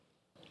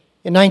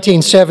In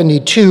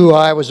 1972,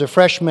 I was a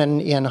freshman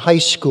in high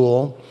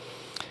school,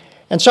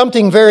 and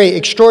something very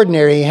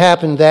extraordinary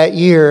happened that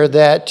year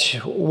that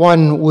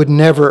one would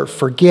never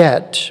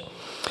forget.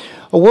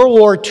 A World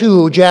War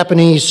II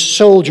Japanese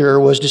soldier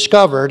was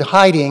discovered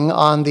hiding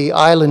on the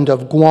island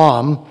of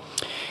Guam.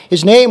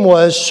 His name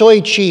was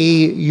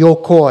Soichi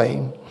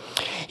Yokoi.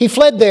 He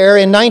fled there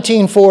in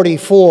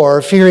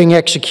 1944, fearing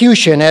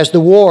execution as the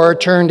war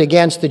turned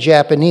against the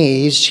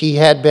Japanese. He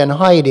had been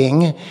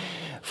hiding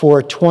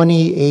for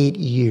 28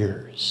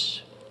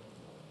 years.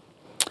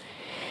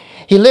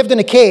 He lived in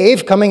a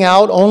cave, coming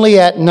out only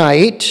at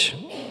night.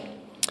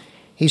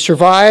 He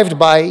survived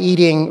by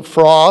eating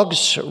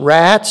frogs,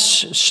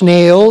 rats,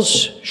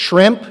 snails,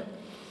 shrimp,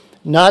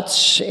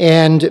 nuts,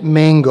 and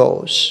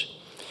mangoes.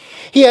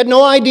 He had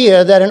no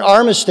idea that an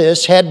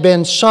armistice had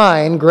been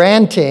signed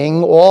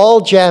granting all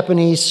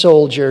Japanese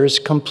soldiers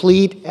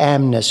complete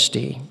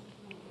amnesty.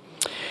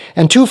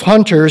 And two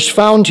hunters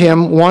found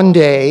him one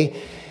day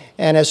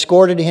and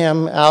escorted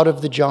him out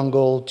of the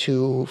jungle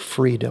to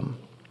freedom.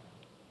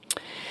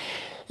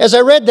 As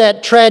I read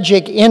that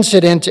tragic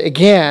incident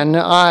again,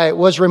 I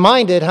was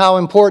reminded how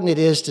important it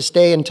is to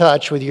stay in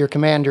touch with your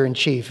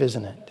commander-in-chief,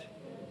 isn't it?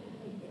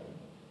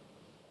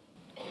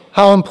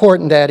 How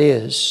important that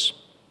is.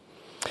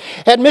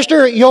 Had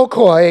Mr.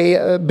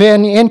 Yokoi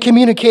been in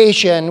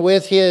communication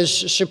with his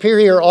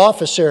superior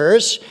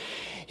officers,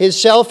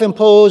 his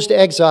self-imposed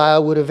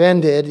exile would have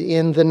ended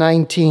in the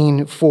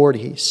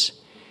 1940s.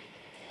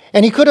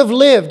 And he could have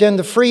lived in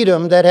the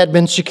freedom that had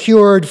been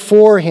secured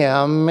for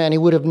him, and he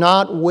would have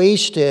not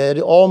wasted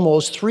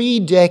almost 3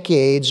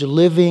 decades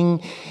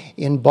living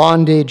in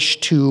bondage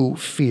to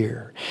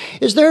fear.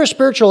 Is there a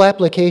spiritual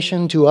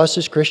application to us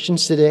as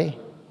Christians today?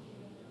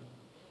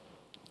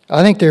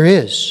 I think there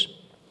is.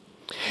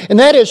 And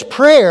that is,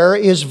 prayer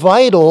is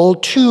vital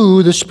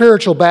to the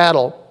spiritual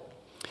battle.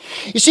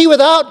 You see,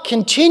 without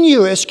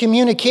continuous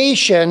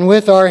communication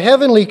with our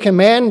heavenly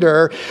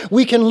commander,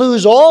 we can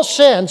lose all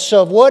sense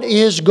of what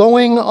is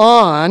going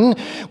on.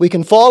 We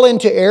can fall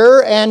into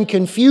error and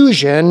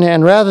confusion,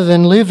 and rather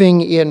than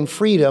living in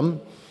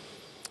freedom,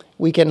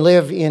 we can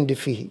live in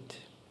defeat.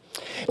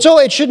 So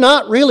it should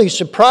not really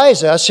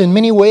surprise us in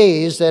many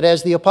ways that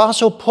as the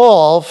Apostle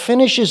Paul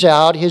finishes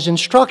out his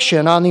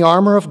instruction on the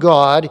armor of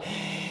God,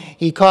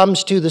 he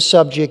comes to the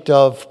subject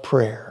of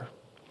prayer.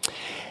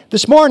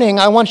 This morning,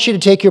 I want you to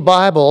take your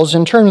Bibles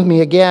and turn with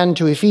me again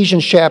to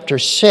Ephesians chapter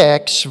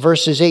 6,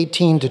 verses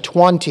 18 to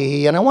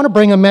 20. And I want to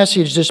bring a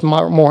message this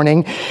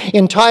morning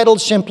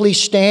entitled simply,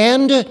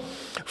 Stand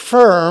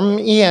Firm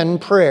in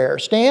Prayer.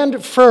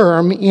 Stand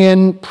firm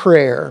in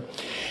prayer.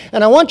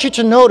 And I want you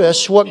to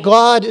notice what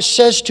God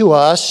says to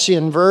us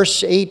in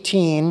verse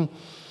 18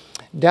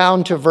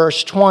 down to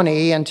verse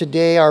 20. And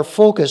today our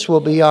focus will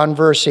be on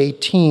verse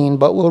 18,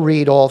 but we'll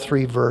read all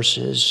 3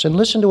 verses. And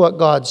listen to what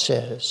God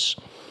says.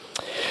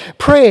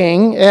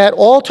 Praying at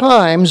all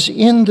times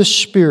in the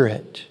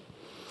Spirit,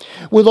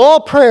 with all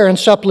prayer and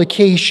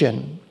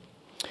supplication.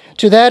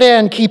 To that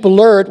end, keep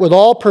alert with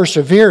all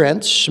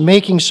perseverance,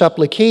 making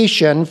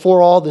supplication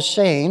for all the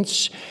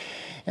saints.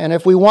 And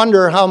if we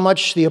wonder how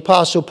much the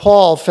Apostle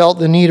Paul felt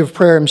the need of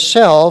prayer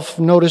himself,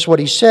 notice what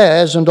he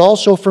says, and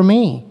also for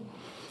me,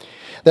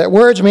 that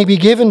words may be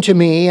given to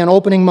me in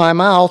opening my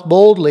mouth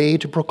boldly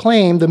to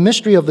proclaim the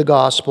mystery of the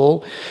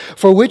gospel,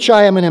 for which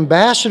I am an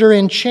ambassador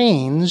in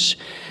chains,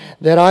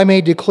 that I may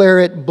declare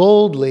it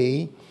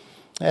boldly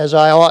as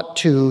I ought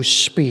to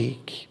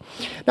speak.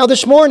 Now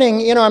this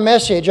morning in our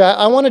message,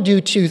 I want to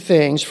do 2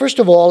 things. First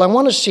of all, I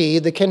want to see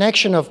the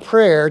connection of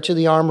prayer to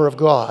the armor of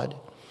God.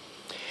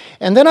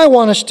 And then I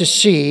want us to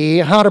see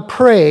how to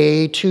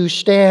pray to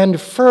stand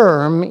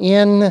firm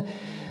in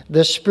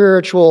the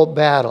spiritual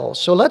battle.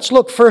 So let's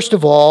look first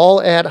of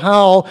all at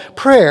how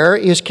prayer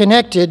is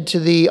connected to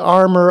the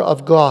armor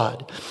of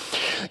God.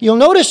 You'll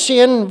notice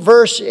in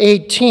verse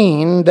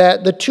 18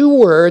 that the 2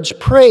 words,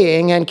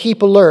 praying and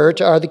keep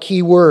alert, are the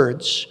key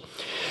words.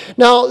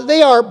 Now,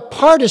 they are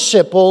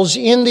participles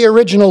in the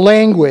original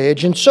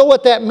language, and so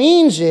what that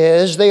means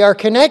is they are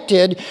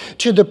connected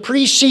to the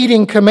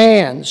preceding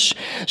commands.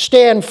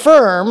 Stand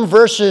firm,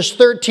 verses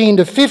 13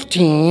 to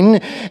 15,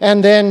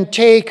 and then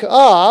take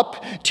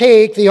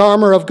the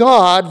armor of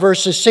God,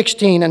 verses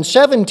 16 and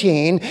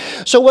 17.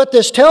 So what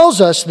this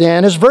tells us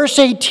then is verse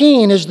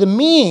 18 is the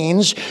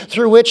means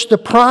through which the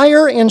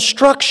prior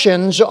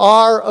instructions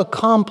are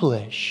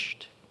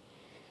accomplished.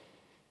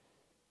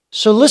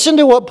 So listen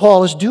to what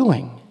Paul is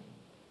doing.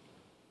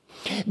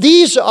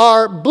 These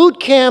are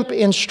boot camp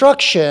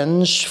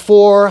instructions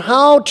for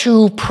how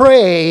to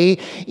pray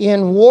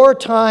in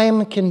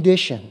wartime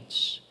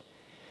conditions.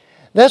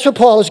 That's what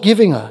Paul is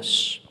giving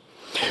us.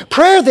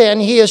 Prayer, then,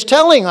 he is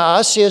telling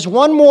us, is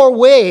one more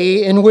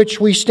way in which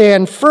we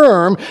stand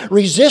firm,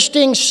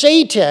 resisting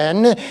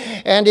Satan,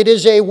 and it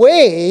is a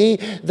way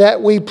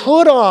that we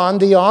put on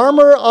the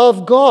armor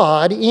of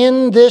God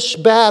in this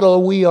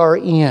battle we are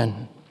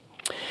in.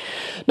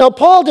 Now,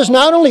 Paul does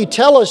not only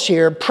tell us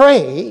here,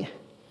 pray,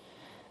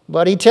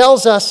 but he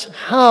tells us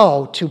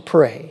how to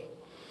pray.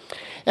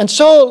 And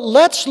so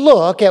let's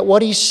look at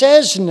what he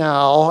says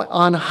now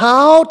on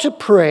how to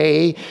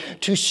pray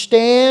to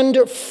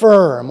stand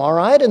firm, all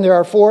right? And there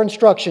are 4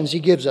 instructions he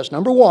gives us.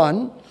 Number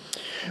 1,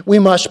 we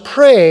must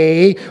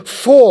pray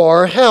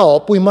for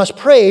help. We must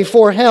pray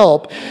for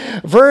help.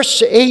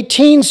 Verse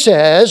 18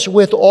 says,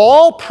 with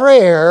all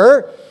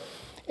prayer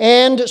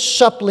and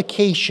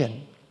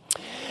supplication.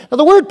 Now,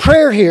 the word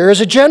prayer here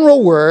is a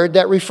general word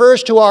that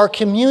refers to our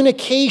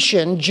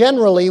communication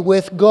generally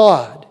with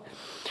God.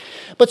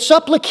 But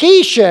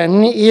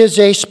supplication is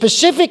a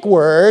specific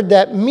word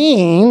that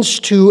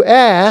means to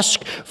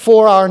ask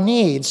for our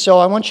needs. So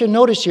I want you to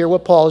notice here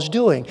what Paul is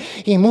doing.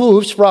 He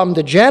moves from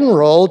the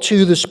general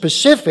to the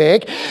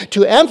specific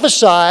to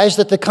emphasize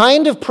that the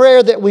kind of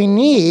prayer that we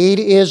need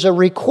is a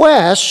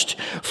request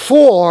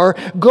for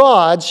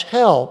God's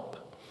help.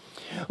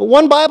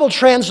 One Bible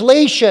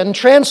translation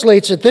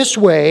translates it this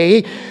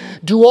way: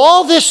 do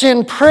all this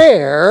in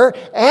prayer,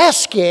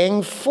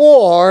 asking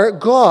for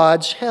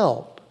God's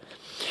help.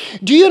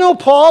 Do you know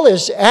Paul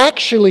is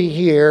actually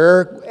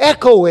here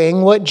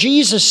echoing what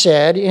Jesus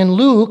said in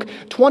Luke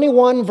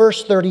 21,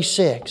 verse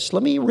 36.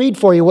 Let me read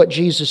for you what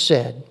Jesus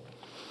said.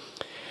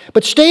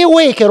 But stay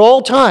awake at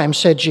all times,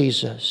 said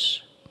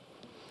Jesus,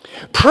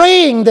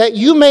 praying that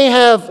you may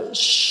have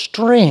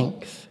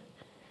strength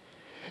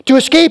to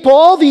escape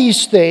all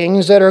these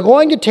things that are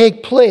going to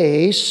take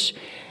place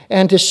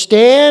and to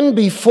stand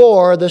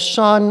before the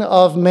Son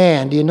of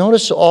Man. Do you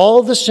notice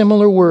all the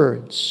similar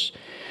words?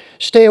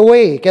 Stay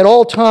awake at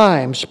all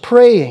times,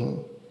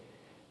 praying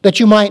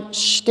that you might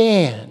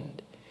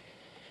stand.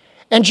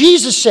 And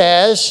Jesus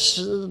says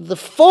the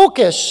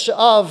focus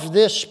of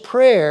this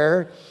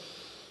prayer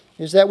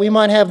is that we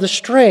might have the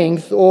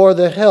strength or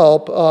the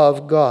help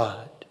of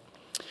God.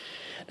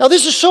 Now,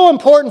 this is so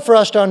important for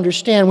us to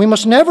understand. We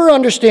must never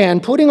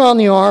understand putting on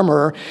the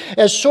armor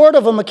as sort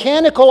of a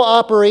mechanical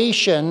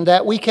operation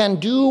that we can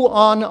do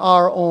on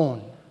our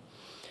own.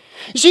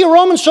 You see, a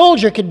Roman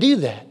soldier could do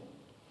that.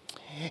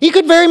 He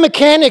could very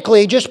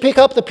mechanically just pick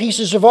up the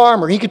pieces of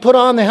armor. He could put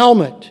on the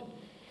helmet.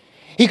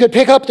 He could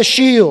pick up the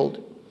shield.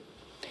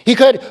 He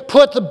could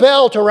put the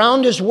belt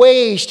around his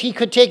waist. He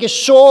could take his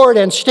sword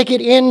and stick it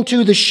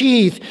into the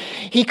sheath.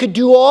 He could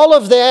do all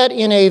of that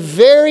in a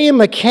very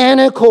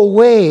mechanical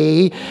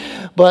way,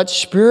 but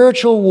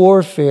spiritual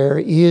warfare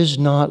is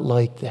not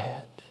like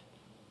that.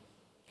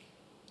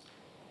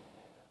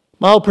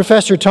 My old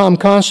professor Tom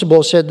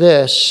Constable said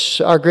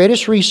this: our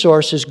greatest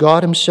resource is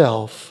God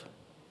Himself,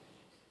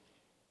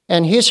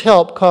 and His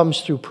help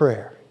comes through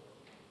prayer.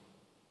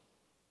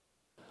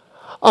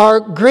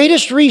 Our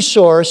greatest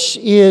resource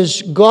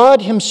is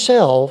God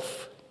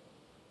Himself,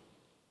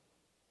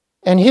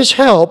 and His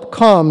help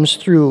comes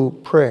through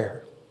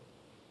prayer.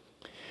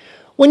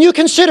 When you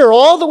consider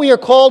all that we are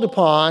called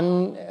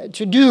upon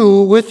to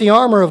do with the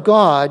armor of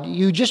God,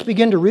 you just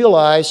begin to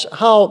realize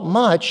how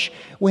much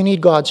we need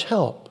God's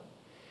help.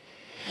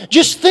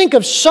 Just think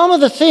of some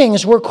of the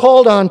things we're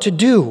called on to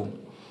do.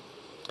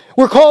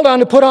 We're called on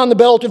to put on the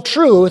belt of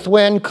truth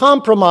when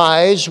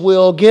compromise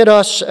will get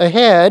us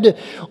ahead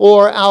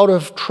or out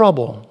of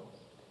trouble.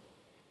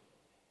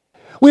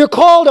 We are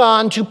called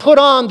on to put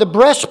on the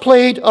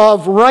breastplate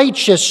of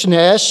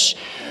righteousness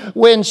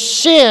when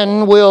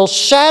sin will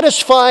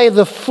satisfy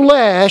the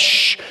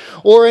flesh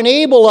or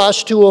enable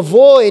us to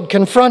avoid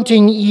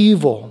confronting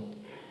evil.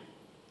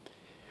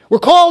 We're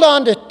called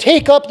on to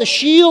take up the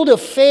shield of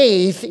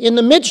faith in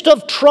the midst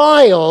of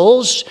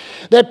trials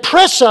that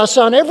press us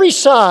on every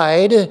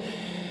side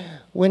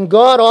when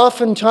God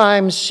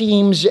oftentimes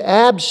seems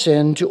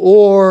absent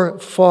or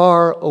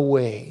far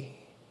away.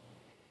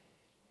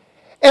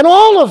 And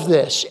all of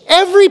this,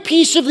 every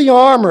piece of the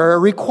armor,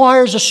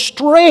 requires a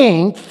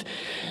strength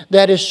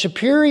that is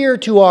superior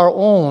to our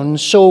own.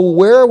 So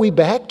where are we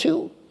back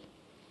to?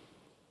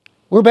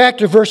 We're back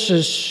to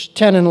verses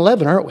 10 and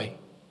 11, aren't we?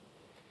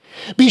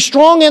 Be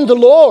strong in the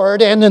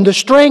Lord and in the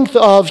strength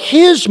of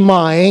His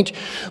might.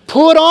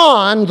 Put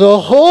on the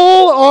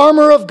whole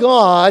armor of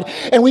God.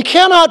 And we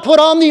cannot put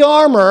on the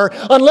armor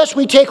unless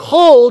we take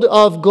hold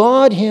of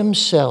God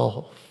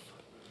Himself.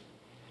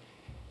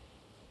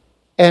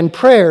 And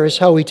prayer is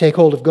how we take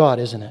hold of God,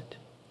 isn't it?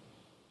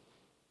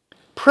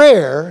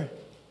 Prayer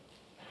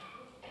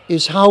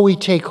is how we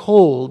take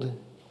hold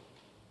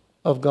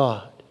of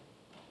God.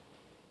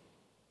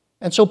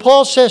 And so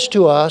Paul says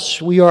to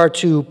us, we are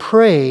to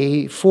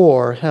pray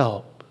for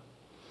help.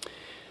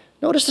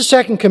 Notice the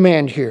second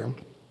command here.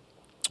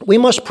 We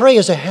must pray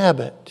as a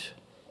habit.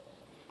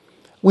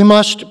 We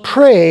must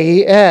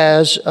pray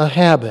as a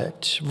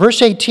habit.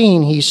 Verse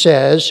 18, he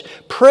says,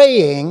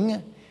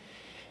 praying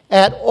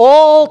at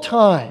all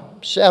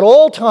times. At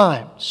all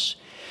times.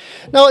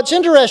 Now, it's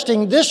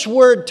interesting, this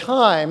word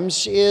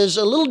times is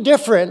a little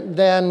different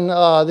than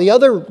the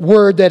other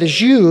word that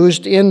is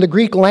used in the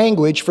Greek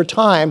language for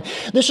time.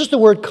 This is the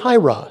word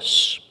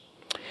kairos.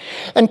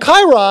 And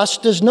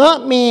kairos does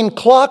not mean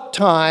clock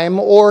time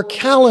or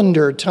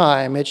calendar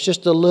time. It's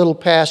just a little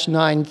past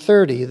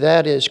 9:30.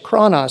 That is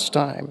chronos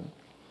time.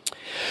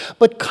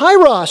 But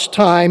kairos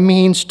time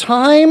means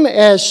time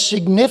as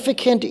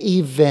significant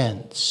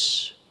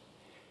events.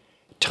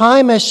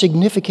 Time as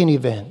significant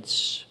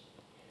events.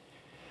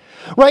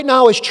 Right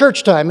now is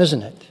church time,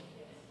 isn't it?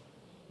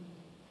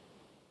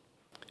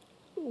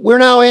 We're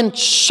now in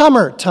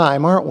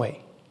summertime, aren't we?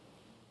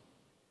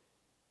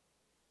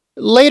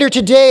 Later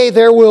today,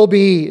 there will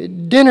be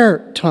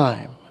dinner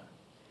time.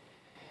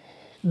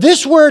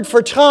 This word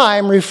for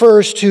time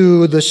refers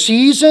to the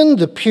season,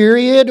 the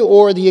period,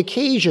 or the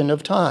occasion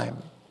of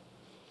time.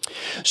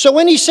 So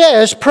when he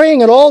says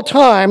praying at all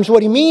times,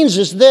 what he means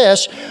is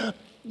this: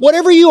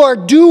 whatever you are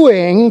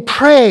doing,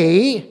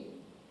 pray.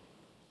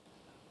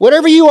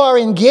 Whatever you are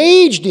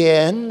engaged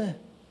in,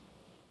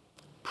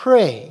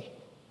 pray.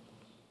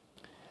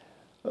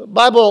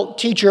 Bible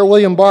teacher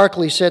William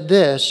Barclay said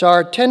this: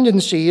 our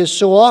tendency is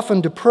so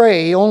often to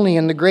pray only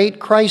in the great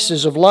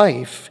crisis of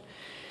life,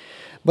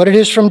 but it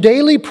is from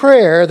daily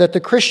prayer that the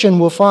Christian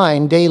will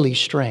find daily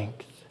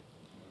strength.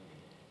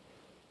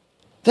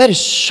 That is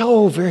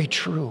so very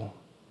true.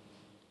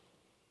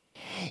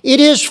 It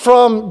is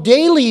from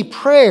daily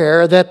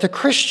prayer that the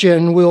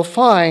Christian will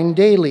find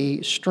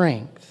daily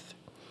strength.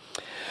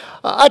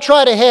 I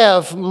try to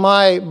have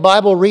my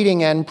Bible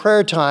reading and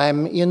prayer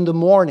time in the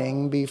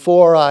morning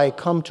before I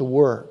come to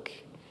work.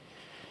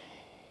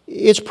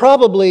 It's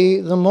probably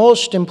the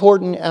most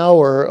important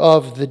hour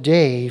of the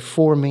day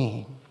for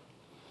me.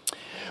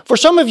 For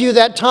some of you,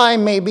 that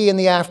time may be in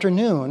the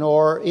afternoon,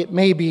 or it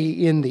may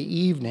be in the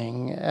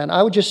evening. And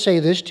I would just say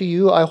this to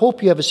you: I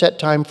hope you have a set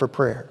time for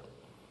prayer.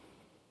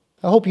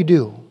 I hope you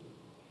do.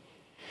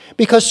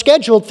 Because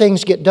scheduled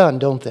things get done,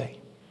 don't they?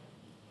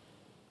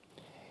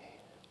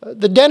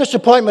 The dentist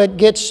appointment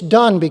gets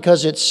done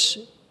because it's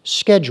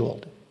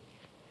scheduled.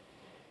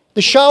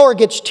 The shower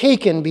gets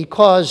taken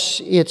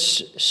because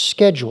it's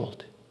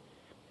scheduled.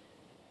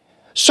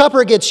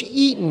 Supper gets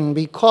eaten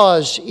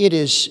because it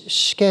is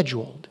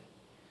scheduled.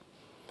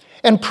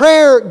 And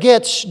prayer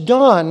gets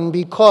done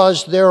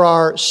because there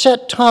are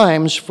set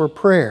times for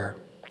prayer.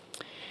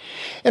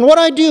 And what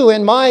I do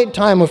in my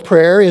time of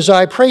prayer is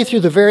I pray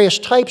through the various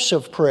types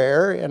of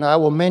prayer, and I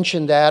will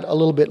mention that a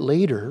little bit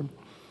later.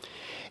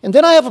 And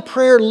then I have a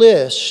prayer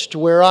list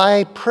where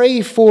I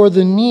pray for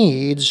the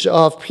needs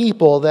of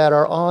people that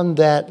are on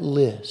that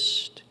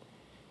list.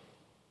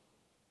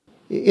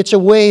 It's a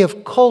way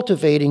of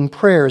cultivating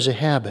prayer as a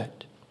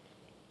habit.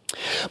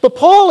 But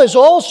Paul is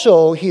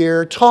also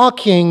here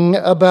talking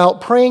about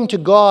praying to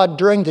God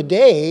during the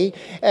day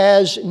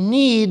as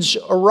needs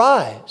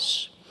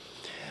arise.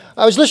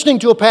 I was listening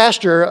to a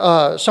pastor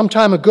some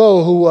time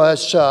ago who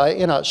was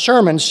in a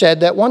sermon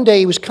said that one day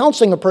he was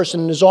counseling a person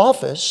in his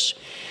office,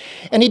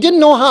 and he didn't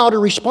know how to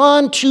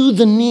respond to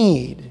the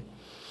need.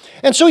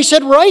 And so he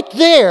said right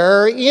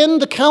there in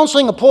the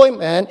counseling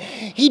appointment,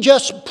 he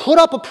just put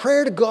up a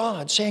prayer to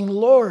God saying,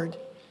 "Lord,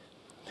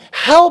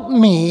 help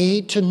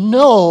me to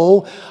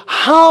know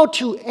how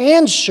to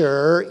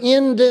answer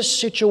in this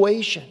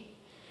situation."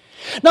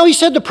 Now, he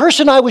said the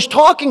person I was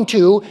talking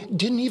to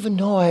didn't even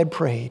know I had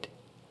prayed.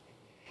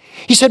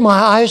 He said my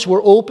eyes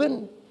were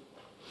open.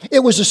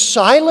 It was a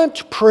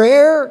silent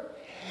prayer,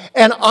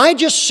 and I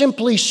just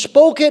simply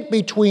spoke it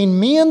between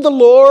me and the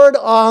Lord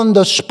on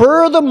the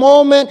spur of the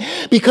moment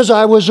because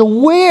I was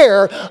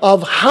aware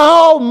of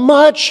how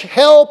much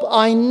help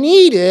I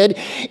needed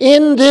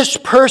in this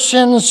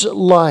person's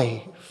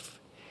life.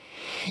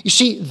 You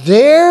see,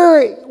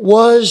 there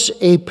was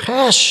a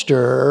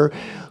pastor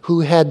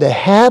who had the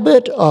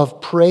habit of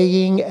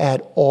praying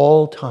at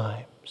all times.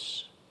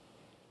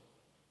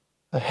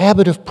 A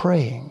habit of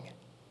praying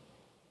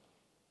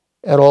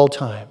at all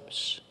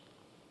times.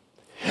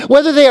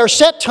 Whether they are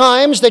set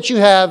times that you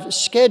have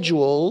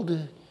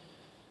scheduled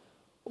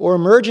or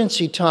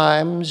emergency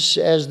times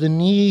as the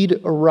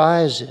need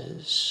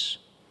arises,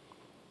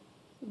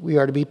 we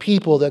are to be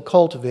people that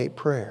cultivate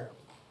prayer.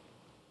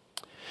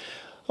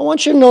 I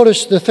want you to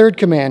notice the third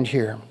command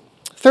here.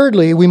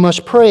 Thirdly, we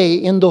must pray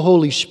in the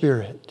Holy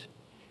Spirit.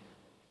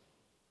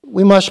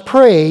 We must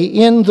pray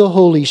in the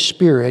Holy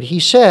Spirit. He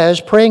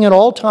says, praying at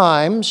all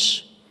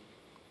times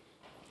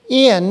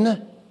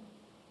in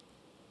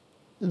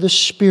the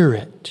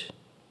Spirit.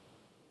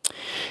 Do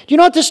you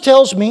know what this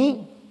tells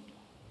me?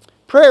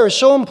 Prayer is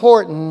so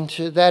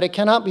important that it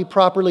cannot be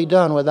properly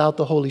done without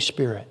the Holy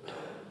Spirit.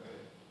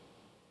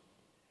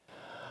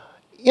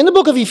 In the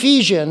book of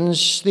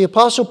Ephesians, the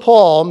Apostle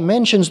Paul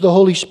mentions the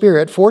Holy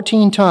Spirit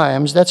 14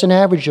 times. That's an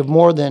average of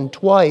more than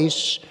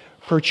twice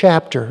per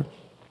chapter.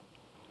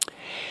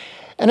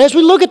 And as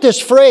we look at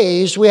this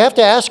phrase, we have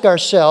to ask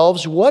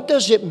ourselves, what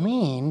does it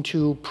mean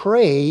to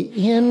pray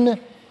in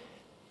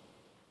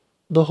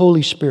the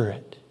Holy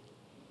Spirit?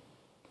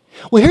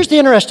 Well, here's the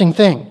interesting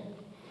thing.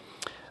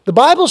 The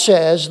Bible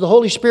says the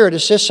Holy Spirit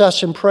assists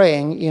us in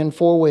praying in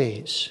 4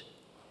 ways.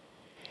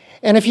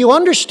 And if you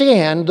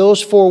understand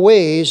those 4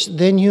 ways,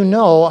 then you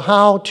know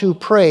how to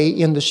pray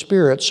in the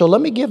Spirit. So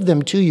let me give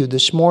them to you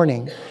this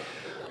morning,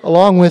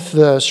 along with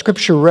the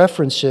scripture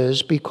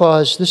references,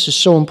 because this is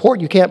so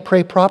important. You can't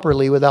pray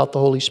properly without the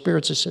Holy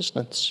Spirit's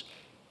assistance.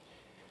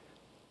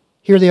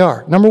 Here they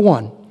are. Number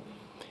 1,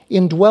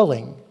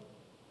 indwelling.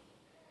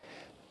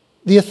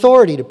 The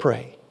authority to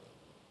pray.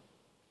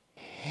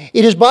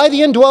 It is by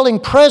the indwelling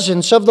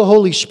presence of the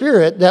Holy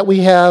Spirit that we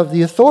have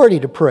the authority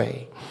to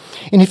pray.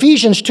 In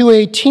Ephesians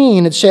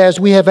 2:18, it says,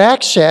 we have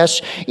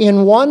access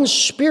in one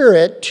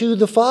Spirit to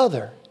the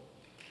Father.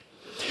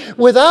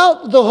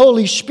 Without the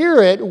Holy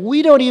Spirit,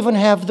 we don't even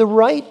have the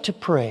right to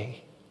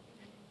pray.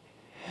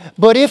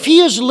 But if He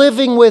is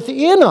living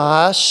within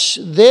us,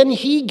 then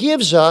He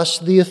gives us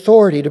the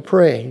authority to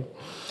pray.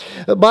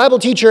 A Bible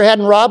teacher,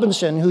 Haddon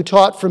Robinson, who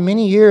taught for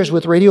many years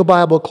with Radio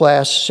Bible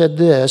Class, said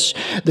this: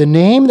 the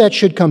name that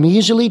should come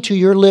easily to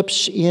your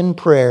lips in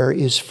prayer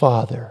is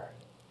Father,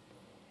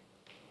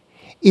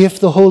 if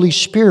the Holy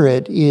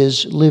Spirit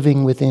is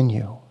living within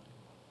you.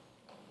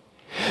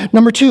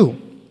 Number 2,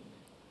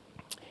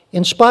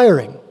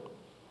 inspiring.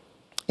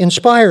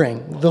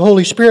 Inspiring. The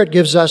Holy Spirit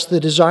gives us the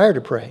desire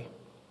to pray.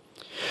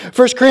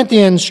 1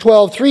 Corinthians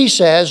 12:3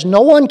 says,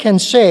 no one can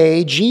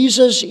say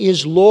Jesus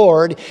is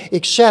Lord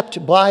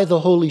except by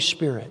the Holy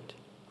Spirit.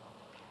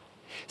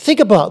 Think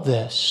about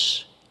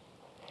this.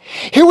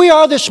 Here we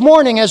are this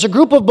morning as a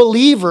group of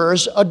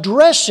believers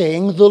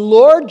addressing the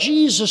Lord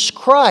Jesus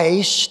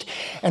Christ,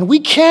 and we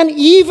can't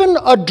even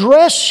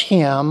address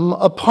Him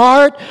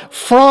apart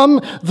from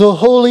the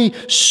Holy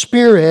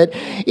Spirit.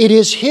 It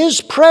is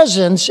His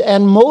presence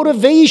and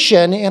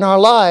motivation in our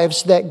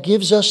lives that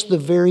gives us the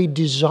very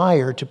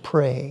desire to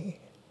pray.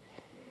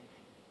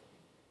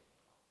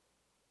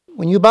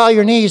 When you bow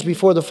your knees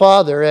before the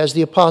Father, as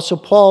the Apostle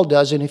Paul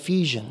does in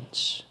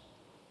Ephesians,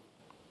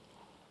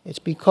 it's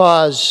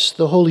because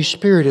the Holy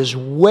Spirit is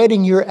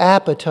whetting your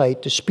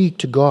appetite to speak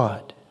to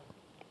God.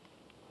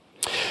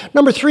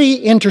 Number 3,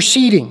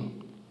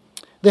 interceding.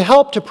 The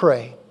help to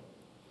pray.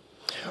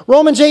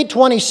 Romans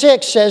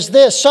 8:26 says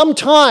this: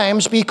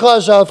 sometimes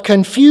because of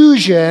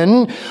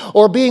confusion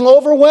or being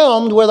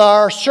overwhelmed with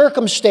our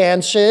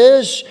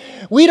circumstances,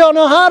 we don't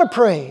know how to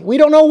pray. We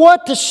don't know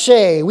what to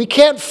say. We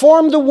can't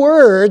form the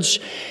words.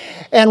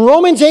 And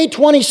Romans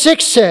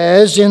 8:26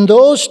 says, in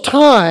those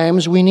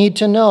times we need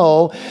to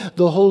know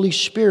the Holy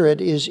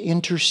Spirit is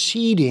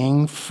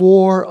interceding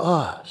for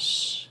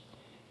us.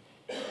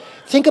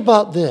 Think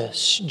about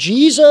this.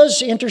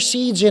 Jesus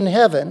intercedes in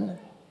heaven.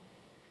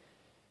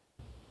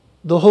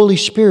 The Holy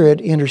Spirit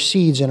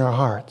intercedes in our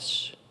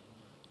hearts.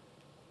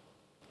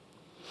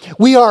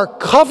 We are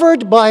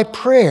covered by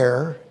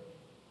prayer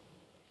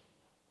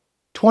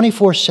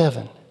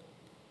 24/7.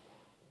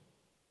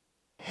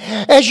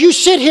 As you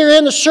sit here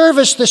in the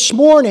service this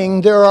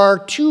morning, there are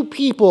 2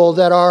 people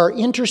that are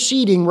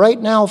interceding right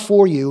now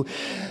for you: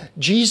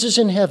 Jesus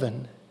in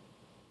heaven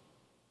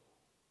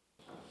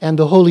and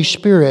the Holy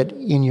Spirit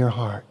in your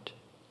heart.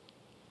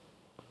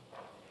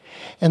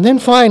 And then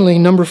finally,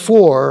 number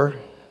 4,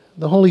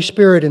 the Holy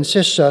Spirit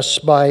assists us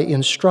by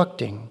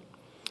instructing.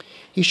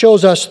 He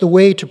shows us the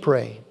way to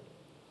pray.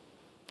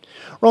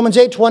 Romans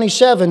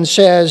 8:27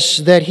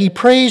 says that He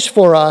prays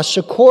for us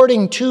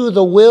according to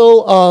the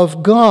will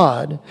of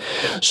God.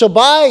 So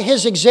by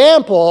His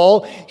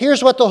example,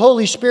 here's what the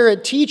Holy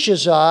Spirit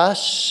teaches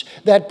us: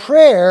 that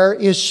prayer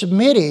is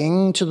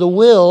submitting to the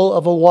will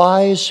of a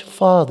wise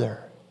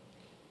Father.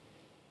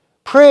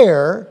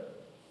 Prayer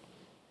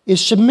is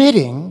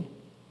submitting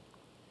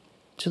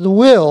to the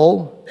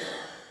will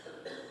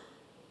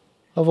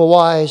of a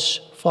wise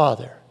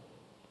Father.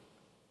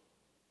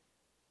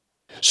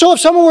 So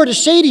if someone were to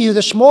say to you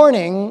this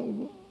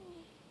morning,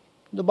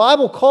 the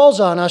Bible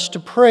calls on us to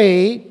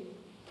pray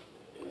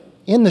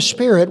in the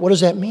Spirit, what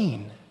does that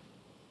mean?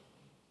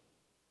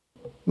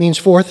 It means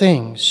 4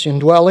 things: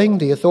 indwelling,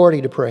 the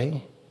authority to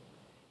pray;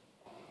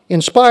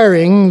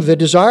 inspiring, the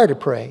desire to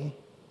pray;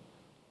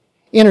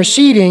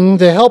 interceding,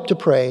 the help to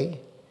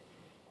pray;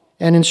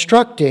 and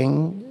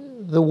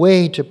instructing, the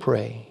way to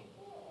pray.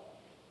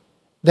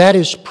 That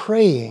is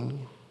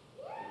praying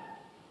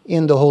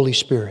in the Holy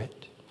Spirit.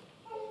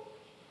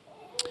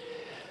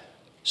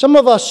 Some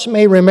of us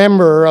may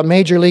remember a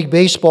Major League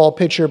Baseball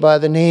pitcher by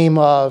the name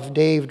of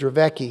Dave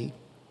Dravecky.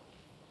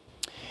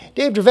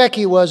 Dave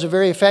Dravecky was a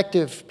very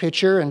effective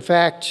pitcher. In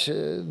fact,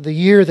 the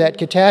year that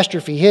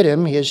catastrophe hit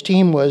him, his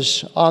team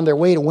was on their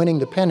way to winning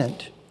the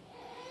pennant.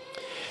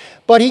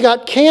 But he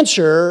got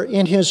cancer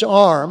in his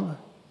arm,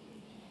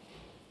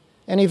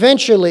 and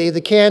eventually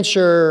the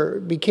cancer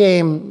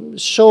became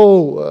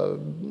so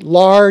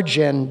large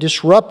and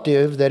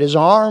disruptive that his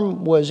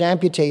arm was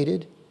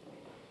amputated,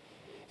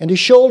 and his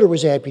shoulder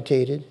was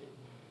amputated,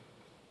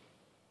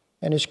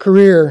 and his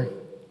career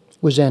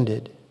was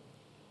ended.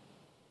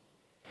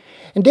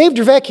 And Dave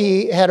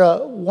Dravecky had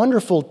a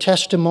wonderful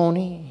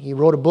testimony. He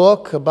wrote a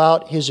book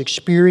about his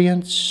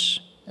experience,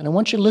 and I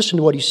want you to listen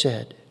to what he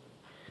said.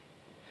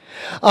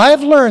 I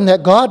have learned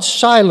that God's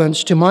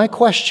silence to my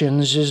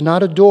questions is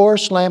not a door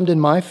slammed in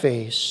my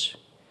face.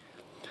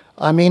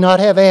 I may not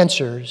have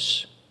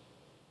answers,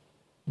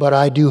 but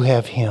I do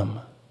have Him.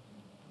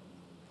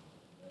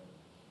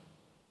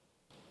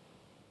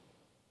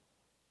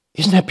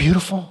 Isn't that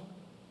beautiful?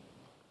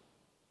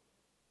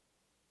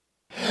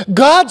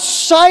 God's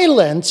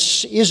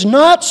silence is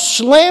not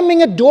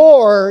slamming a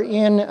door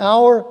in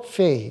our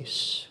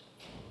face.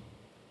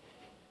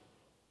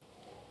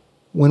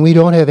 When we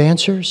don't have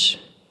answers,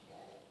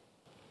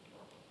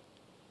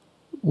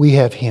 we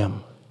have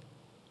Him.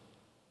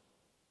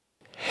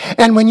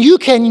 And when you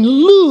can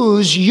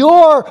lose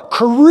your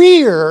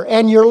career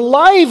and your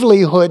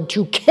livelihood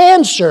to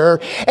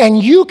cancer,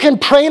 and you can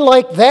pray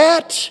like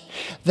that,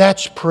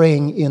 that's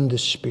praying in the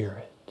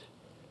Spirit.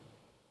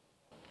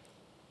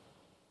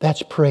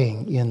 That's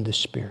praying in the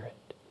Spirit.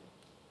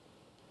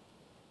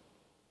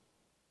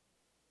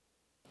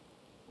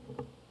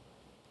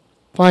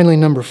 Finally,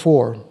 number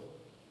 4.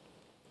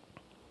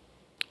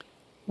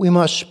 We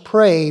must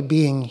pray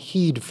being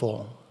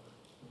heedful.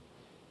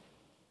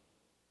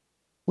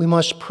 We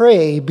must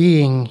pray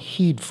being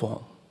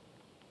heedful.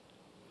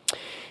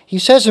 He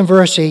says in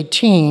verse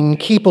 18,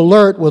 "Keep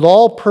alert with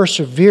all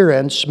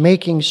perseverance,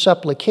 making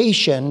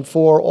supplication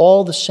for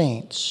all the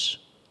saints."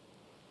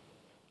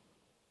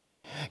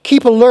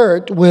 Keep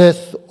alert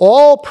with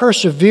all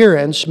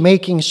perseverance,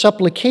 making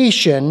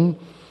supplication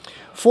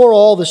for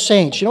all the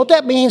saints. You know what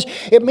that means?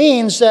 It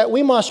means that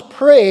we must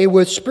pray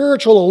with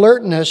spiritual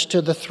alertness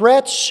to the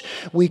threats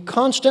we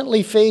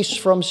constantly face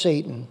from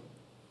Satan.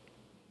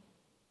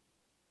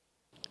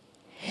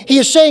 He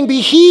is saying,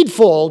 be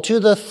heedful to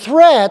the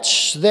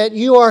threats that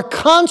you are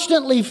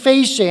constantly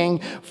facing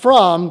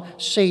from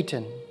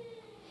Satan.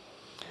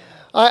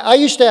 I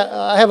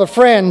have a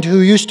friend who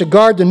used to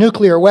guard the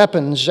nuclear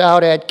weapons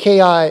out at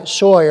K.I.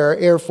 Sawyer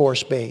Air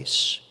Force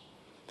Base.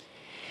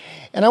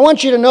 And I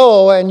want you to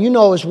know, and you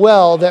know as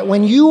well, that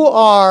when you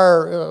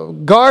are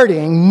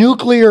guarding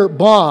nuclear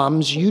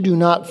bombs, you do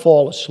not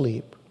fall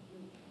asleep.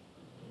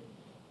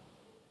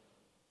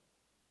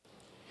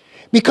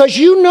 Because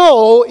you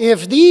know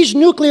if these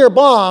nuclear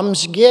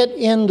bombs get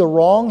in the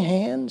wrong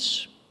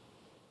hands,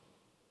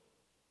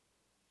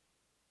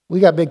 we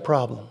got big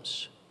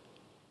problems.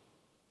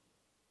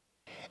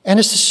 And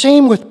it's the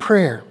same with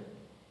prayer.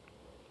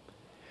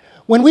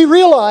 When we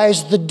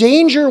realize the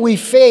danger we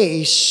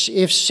face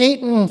if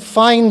Satan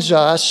finds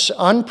us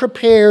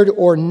unprepared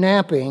or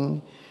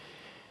napping,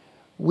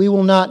 we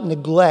will not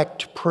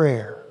neglect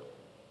prayer.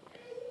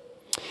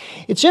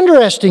 It's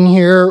interesting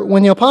here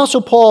when the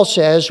Apostle Paul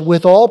says,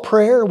 with all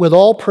prayer,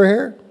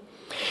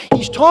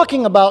 he's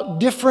talking about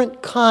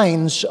different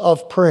kinds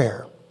of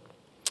prayer.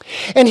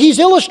 And he's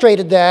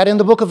illustrated that in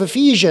the book of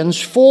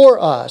Ephesians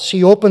for us.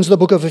 He opens the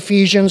book of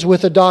Ephesians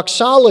with a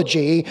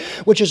doxology,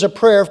 which is a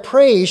prayer of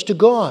praise to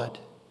God.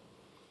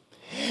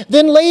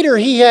 Then later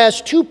he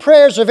has 2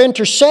 prayers of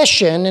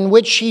intercession in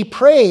which he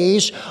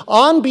prays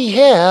on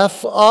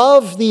behalf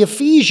of the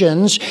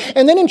Ephesians.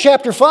 And then in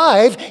chapter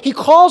 5, he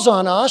calls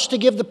on us to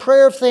give the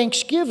prayer of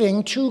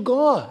thanksgiving to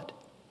God.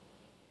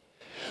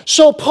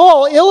 So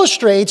Paul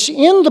illustrates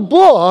in the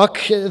book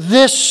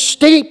this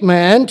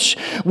statement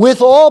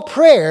with all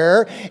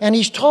prayer, and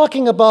he's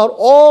talking about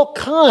all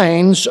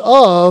kinds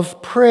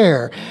of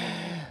prayer.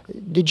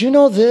 Did you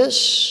know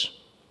this?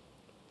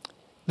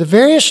 The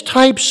various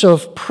types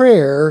of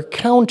prayer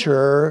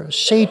counter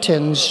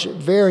Satan's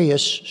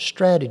various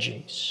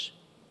strategies.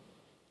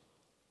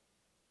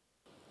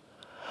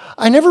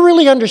 I never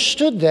really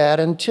understood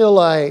that until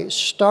I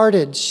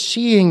started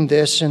seeing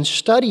this and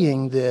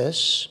studying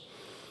this.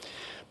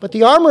 But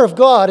the armor of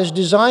God is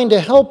designed to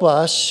help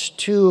us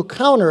to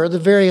counter the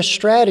various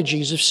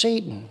strategies of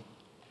Satan.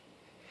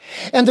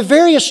 And the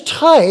various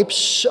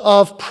types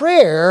of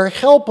prayer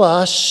help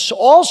us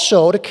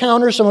also to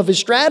counter some of his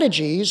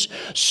strategies.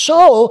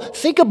 So,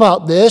 think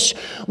about this.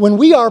 When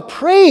we are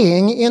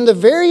praying in the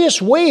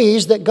various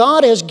ways that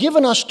God has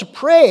given us to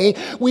pray,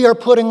 we are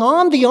putting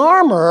on the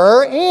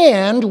armor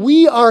and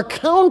we are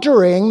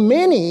countering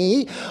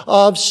many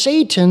of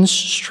Satan's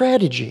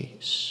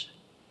strategies.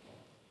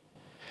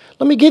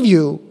 Let me give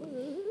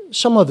you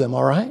some of them,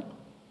 all right?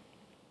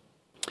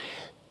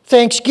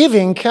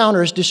 Thanksgiving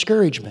counters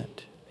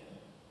discouragement.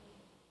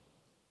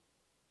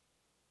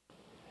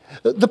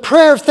 The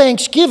prayer of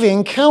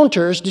thanksgiving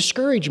counters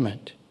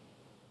discouragement.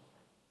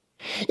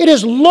 It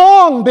has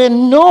long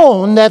been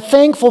known that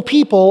thankful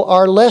people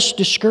are less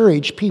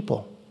discouraged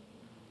people.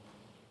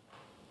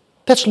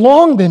 That's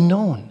long been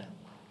known.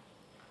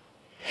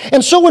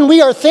 And so when we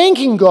are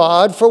thanking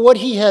God for what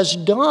He has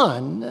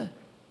done,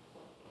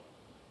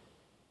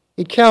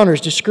 it counters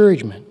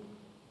discouragement.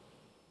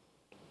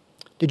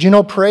 Did you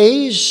know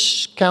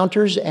praise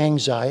counters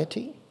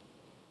anxiety?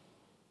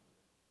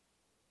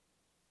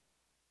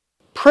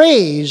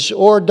 Praise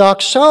or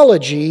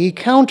doxology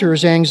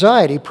counters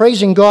anxiety.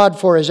 Praising God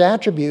for His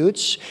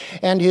attributes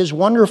and His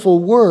wonderful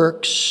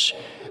works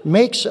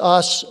makes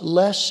us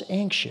less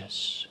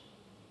anxious.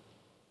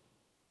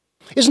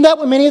 Isn't that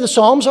what many of the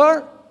Psalms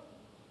are?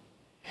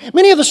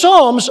 Many of the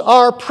Psalms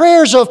are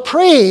prayers of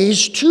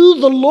praise to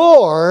the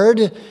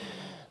Lord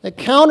that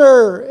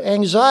counter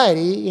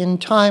anxiety in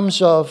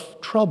times of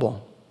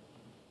trouble.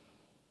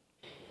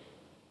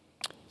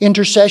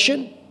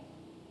 Intercession,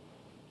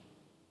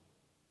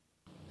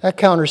 that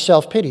counters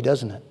self-pity,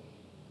 doesn't it?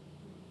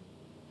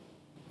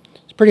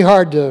 It's pretty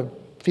hard to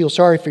feel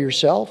sorry for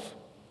yourself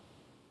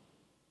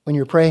when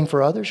you're praying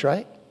for others,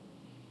 right?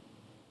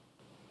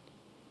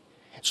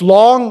 It's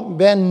long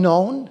been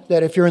known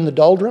that if you're in the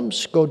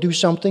doldrums, go do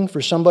something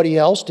for somebody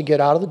else to get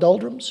out of the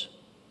doldrums.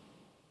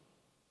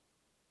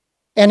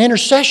 And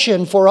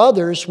intercession for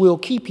others will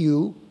keep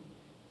you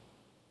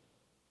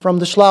from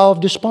the slough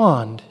of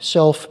despond,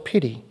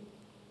 self-pity.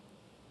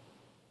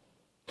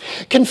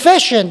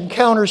 Confession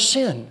counters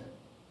sin.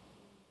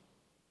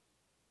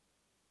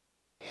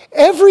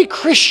 Every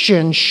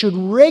Christian should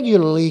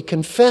regularly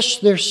confess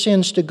their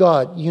sins to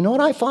God. You know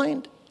what I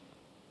find?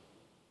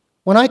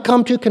 When I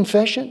come to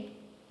confession,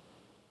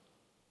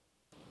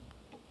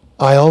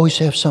 I always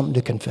have something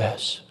to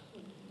confess.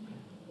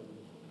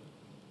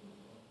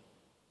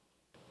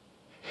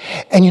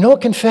 And you know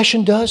what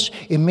confession does?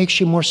 It makes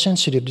you more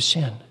sensitive to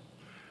sin.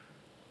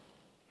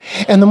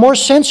 And the more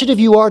sensitive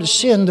you are to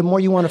sin, the more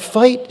you want to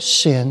fight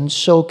sin,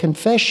 so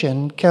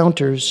confession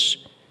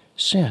counters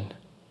sin.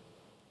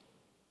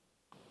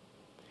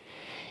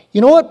 You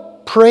know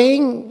what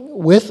praying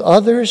with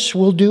others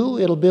will do?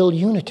 It'll build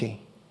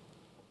unity.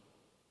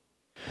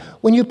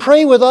 When you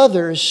pray with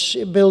others,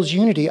 it builds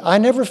unity. I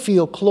never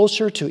feel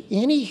closer to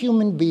any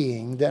human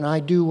being than I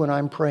do when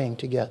I'm praying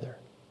together.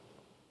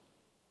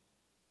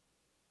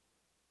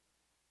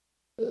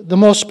 The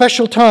most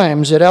special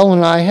times that Ellen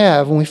and I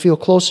have when we feel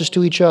closest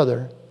to each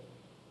other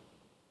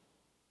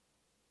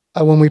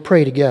are when we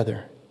pray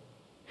together.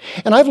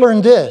 And I've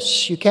learned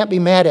this: you can't be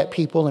mad at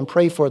people and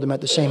pray for them at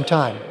the same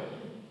time.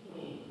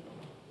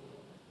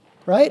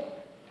 Right?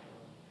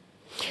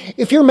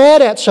 If you're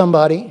mad at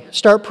somebody,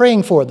 start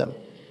praying for them.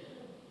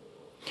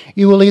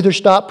 You will either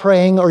stop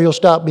praying or you'll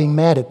stop being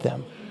mad at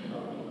them.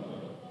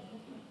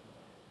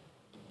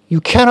 You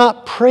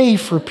cannot pray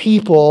for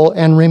people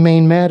and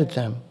remain mad at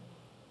them.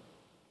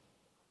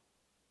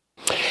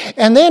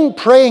 And then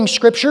praying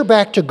Scripture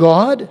back to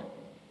God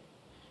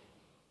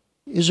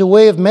is a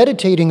way of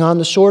meditating on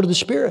the sword of the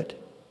Spirit.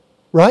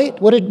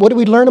 Right? What did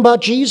we learn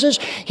about Jesus?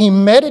 He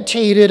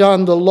meditated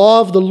on the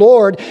law of the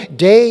Lord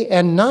day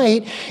and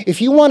night.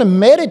 If you want to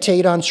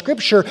meditate on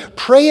Scripture,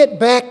 pray it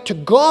back to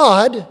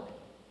God.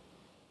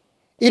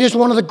 It is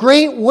one of the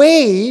great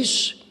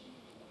ways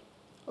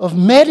of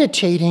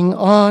meditating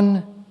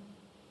on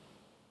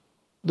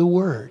the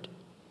Word.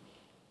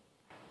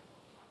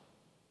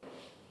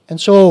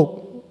 And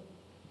so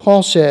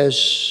Paul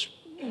says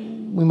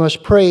we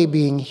must pray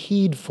being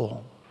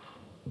heedful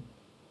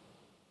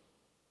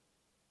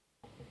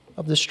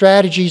of the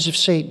strategies of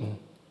Satan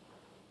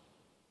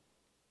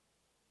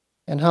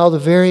and how the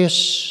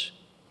various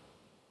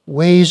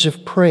ways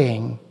of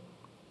praying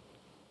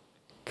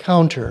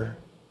counter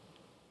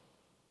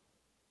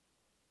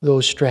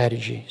those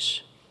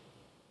strategies.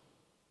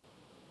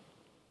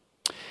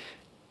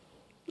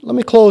 Let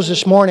me close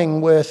this morning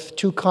with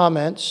two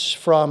comments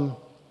from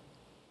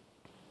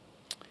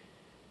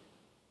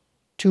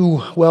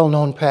two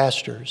well-known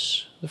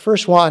pastors. The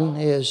first one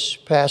is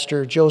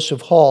Pastor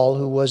Joseph Hall,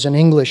 who was an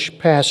English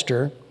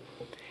pastor.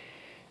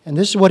 And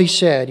this is what he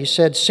said. He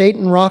said,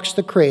 "Satan rocks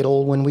the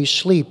cradle when we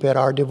sleep at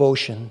our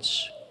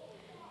devotions."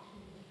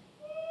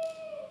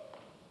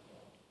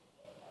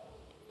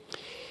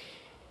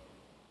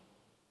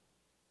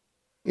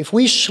 If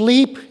we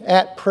sleep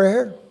at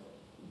prayer,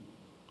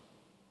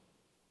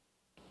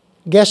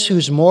 guess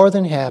who's more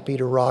than happy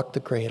to rock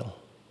the cradle?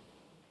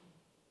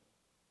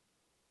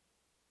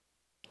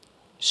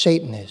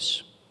 Satan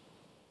is.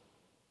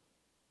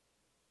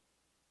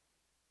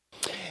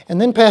 And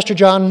then Pastor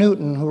John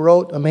Newton, who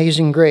wrote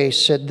Amazing Grace,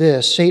 said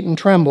this: "Satan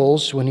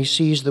trembles when he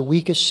sees the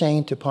weakest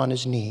saint upon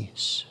his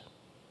knees."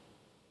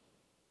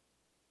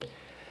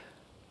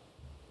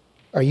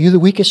 Are you the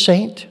weakest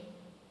saint?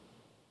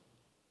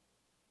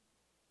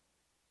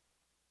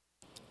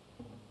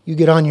 You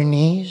get on your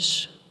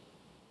knees,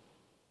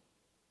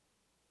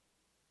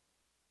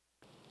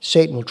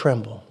 Satan will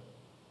tremble.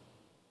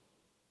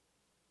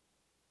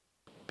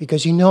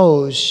 Because he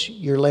knows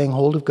you're laying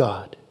hold of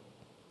God.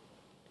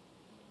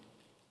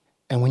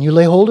 And when you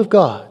lay hold of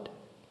God,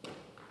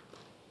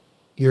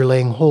 you're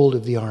laying hold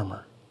of the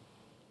armor.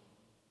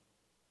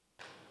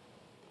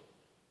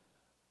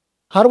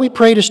 How do we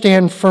pray to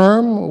stand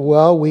firm?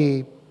 Well,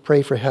 we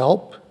pray for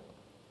help.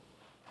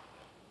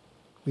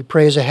 We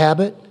pray as a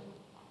habit.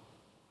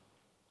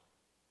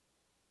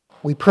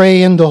 We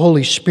pray in the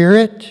Holy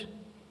Spirit.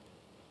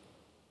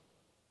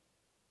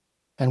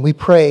 And we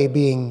pray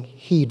being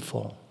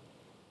heedful.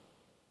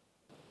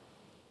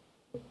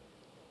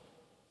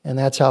 And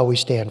that's how we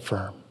stand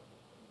firm.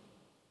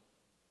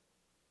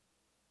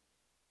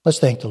 Let's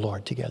thank the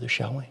Lord together,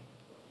 shall we?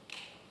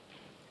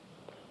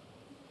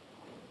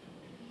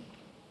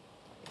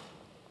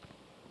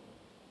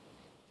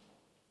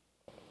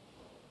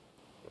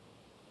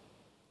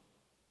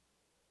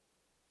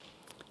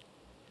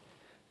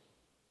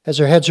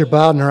 As our heads are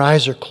bowed and our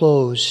eyes are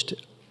closed,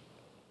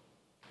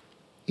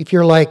 if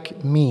you're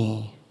like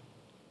me,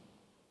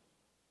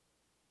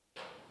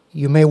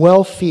 you may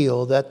well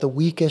feel that the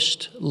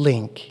weakest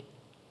link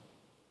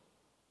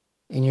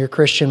in your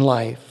Christian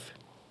life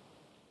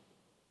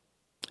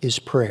is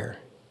prayer.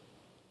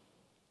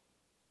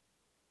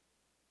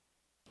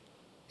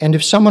 And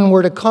if someone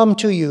were to come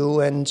to you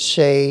and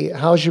say,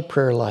 "How's your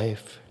prayer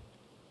life?"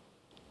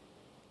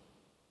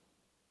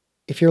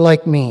 If you're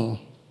like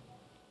me,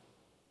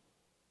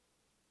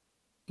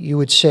 you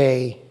would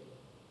say,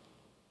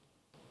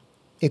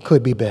 it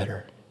could be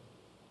better.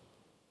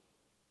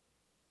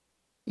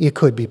 It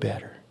could be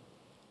better.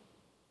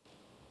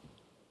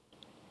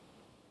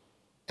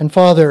 And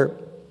Father,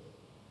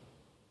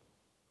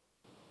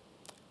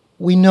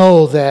 we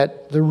know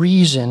that the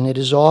reason it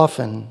is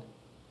often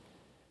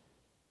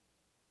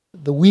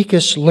the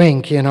weakest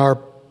link in our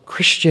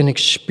Christian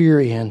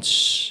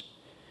experience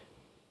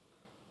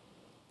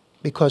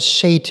because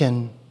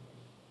Satan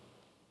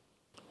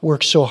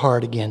works so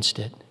hard against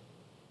it.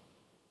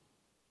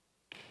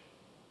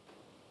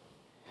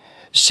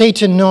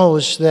 Satan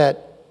knows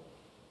that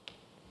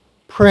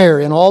prayer,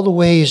 in all the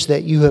ways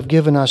that you have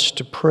given us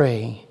to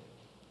pray,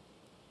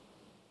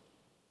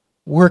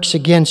 works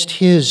against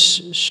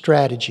his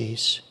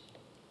strategies.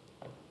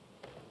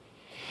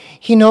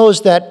 He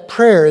knows that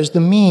prayer is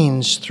the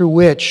means through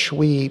which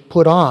we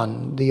put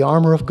on the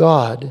armor of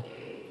God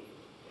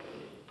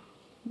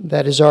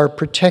that is our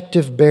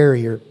protective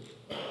barrier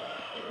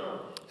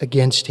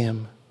against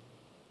him.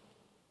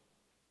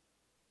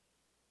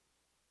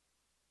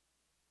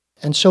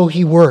 And so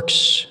he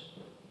works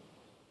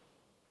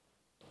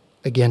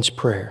against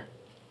prayer.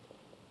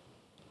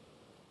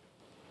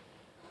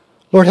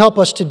 Lord, help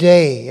us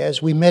today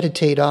as we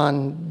meditate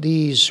on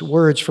these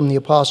words from the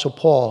Apostle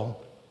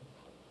Paul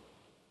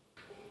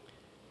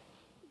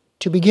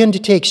to begin to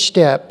take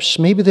steps.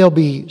 Maybe they'll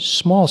be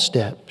small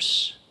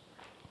steps,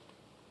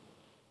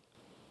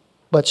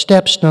 but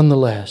steps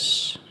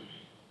nonetheless,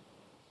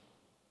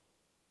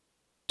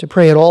 to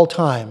pray at all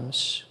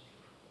times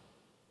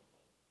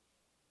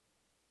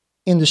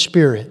in the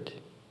Spirit,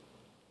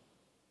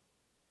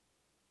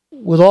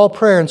 with all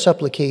prayer and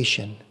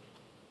supplication,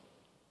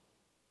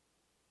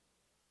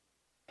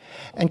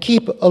 and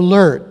keep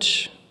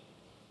alert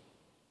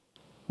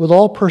with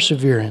all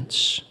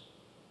perseverance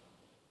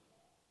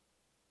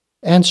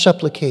and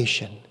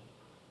supplication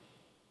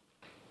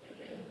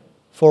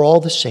for all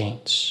the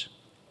saints.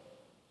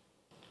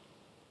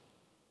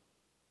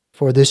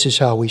 For this is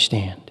how we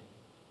stand.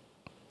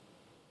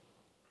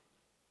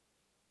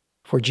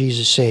 For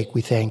Jesus' sake,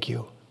 we thank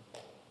you.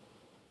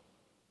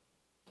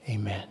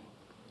 Amen.